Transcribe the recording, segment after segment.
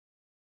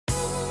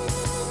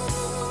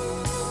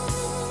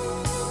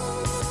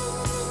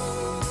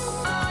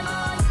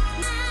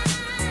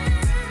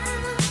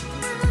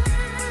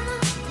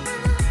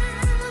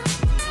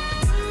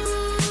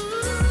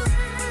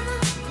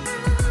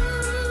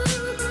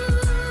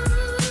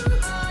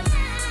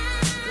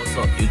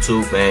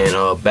YouTube,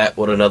 man? Back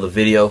with another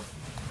video.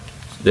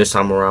 This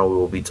time around we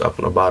will be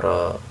talking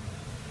about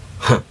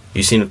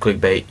you seen the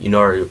clickbait. You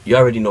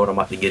already know what I'm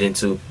about to get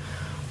into.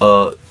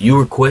 You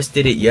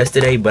requested it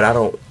yesterday, but I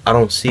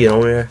don't see it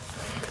on there.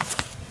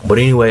 But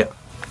anyway,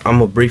 I'm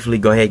gonna briefly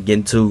go ahead and get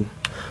into.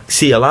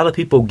 See, a lot of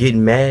people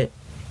getting mad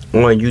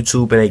on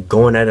YouTube and they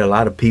going at a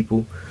lot of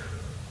people,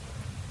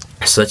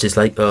 such as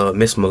like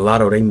Miss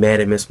Mulatto. They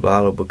mad at Miss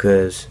Mulatto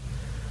because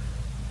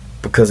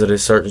of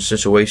this certain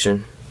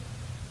situation.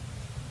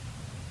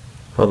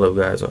 Hold up,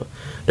 guys.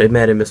 They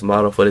mad at Miss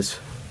Mulatto for this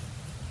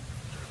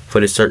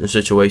certain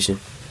situation,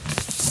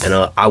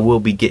 and I will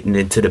be getting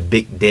into the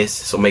big diss.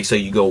 So make sure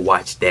you go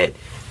watch that.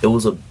 It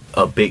was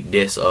a big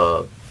diss.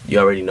 You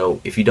already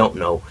know. If you don't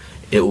know,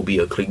 it will be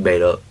a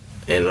clickbait up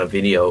and a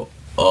video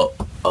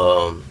up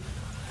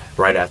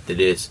right after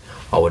this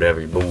or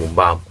whatever. Boom, boom,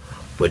 bam.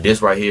 But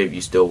this right here, if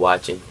you still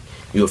watching,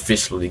 you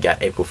officially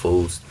got April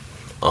Fools.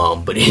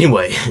 But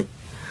anyway,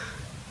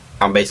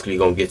 I'm basically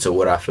gonna get to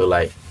what I feel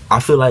like. I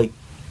feel like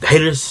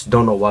haters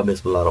don't know why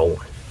Miss Mulatto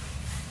won.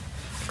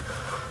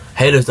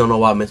 Haters don't know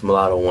why Miss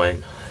Mulatto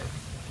won.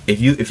 If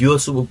you're a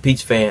Super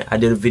Peach fan, I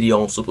did a video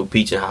on Super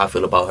Peach and how I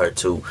feel about her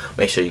too.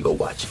 Make sure you go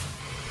watch it.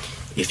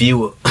 If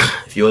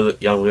you're a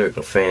Young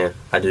Lyrical fan,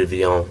 I did a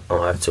video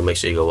on her too. Make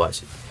sure you go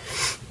watch it.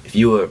 If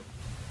you a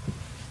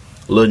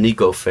Lil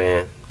Nico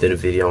fan, did a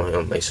video on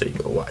him. Make sure you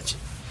go watch it.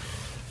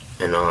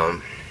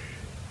 And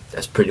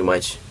that's pretty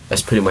much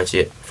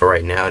it for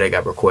right now. They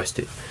got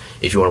requested.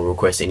 If you want to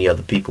request any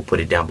other people, put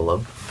it down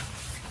below.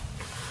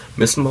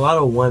 Miss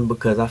Mulatto won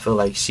because I feel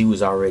like she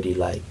was already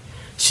like,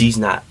 she's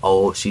not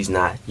old, she's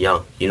not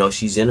young. You know,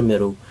 she's in the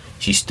middle.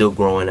 She's still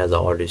growing as an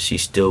artist.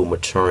 She's still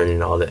maturing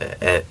and all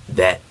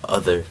that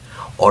other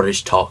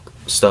artist talk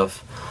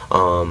stuff.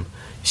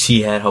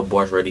 She had her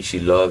bars ready. She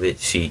loved it.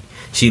 She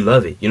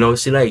loved it. You know,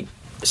 she like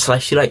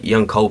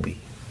young Kobe,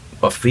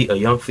 a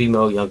young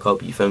female, young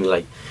Kobe. You feel me?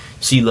 Like,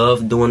 she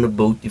loved doing the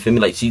boot. You feel me?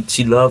 Like,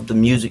 she loved the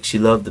music. She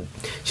loved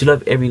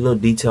every little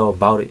detail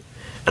about it.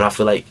 And I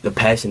feel like the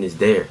passion is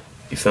there.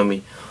 You feel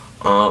me?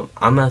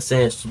 I'm not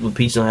saying Super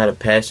Peach don't have a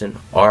passion,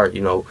 or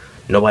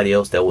nobody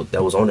else that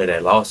was on there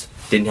that lost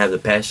didn't have the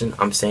passion.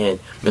 I'm saying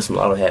Miss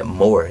Mulatto had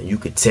more, and you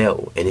could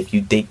tell. And if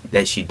you think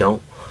that she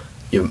don't,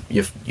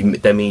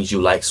 that means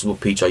you like Super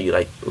Peach or you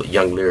like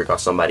Young Lyric or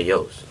somebody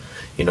else.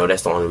 You know,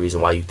 that's the only reason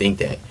why you think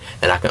that.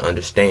 And I can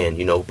understand,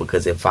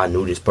 because if I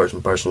knew this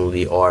person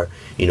personally, or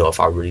if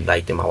I really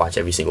liked them, I watch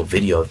every single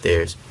video of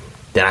theirs,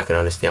 then I can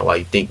understand why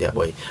you think that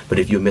way. But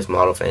if you're a Miss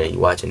Mulatto fan and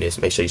you're watching this,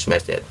 make sure you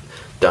smash that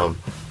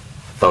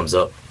thumbs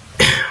up.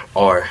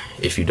 Or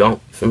if you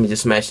don't, for me,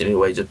 just smash it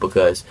anyway, just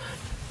because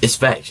it's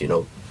facts.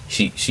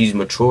 She's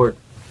maturing,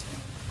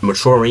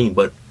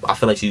 but I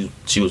feel like she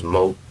was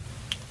more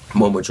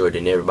mature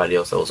than everybody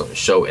else that was on the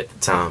show at the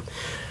time.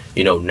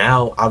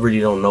 Now I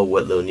really don't know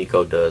what Lil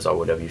Nico does or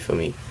whatever. You feel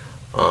me?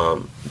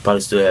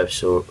 Probably still have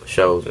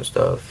shows and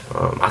stuff.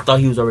 I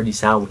thought he was already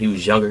signed when he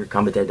was younger.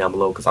 Comment that down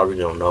below, because I really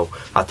don't know.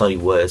 I thought he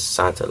was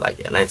signed to like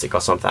Atlantic or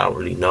something. I don't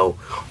really know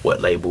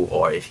what label,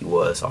 or if he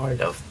was, or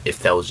if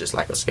that was just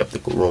like a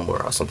skeptical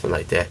rumor or something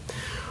like that.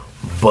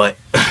 But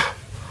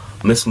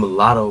Miss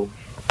Mulatto,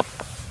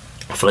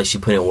 I feel like she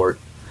put in work,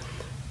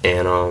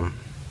 and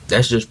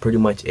that's just pretty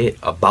much it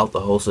about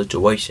the whole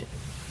situation.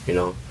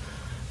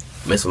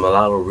 Miss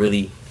Mulatto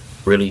really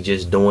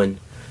just doing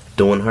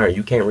her.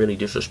 You can't really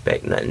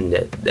disrespect nothing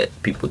that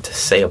people to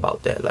say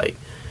about that. Like,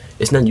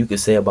 it's nothing you can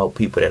say about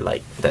people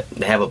that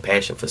have a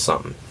passion for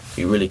something.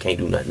 You really can't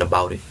do nothing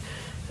about it.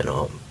 And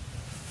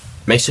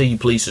make sure you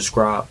please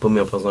subscribe, put me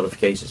on post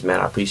notifications, man.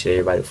 I appreciate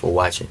everybody for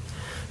watching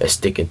and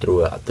sticking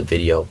throughout the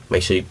video.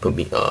 Make sure you put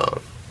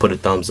a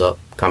thumbs up,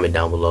 comment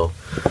down below.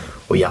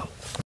 We out.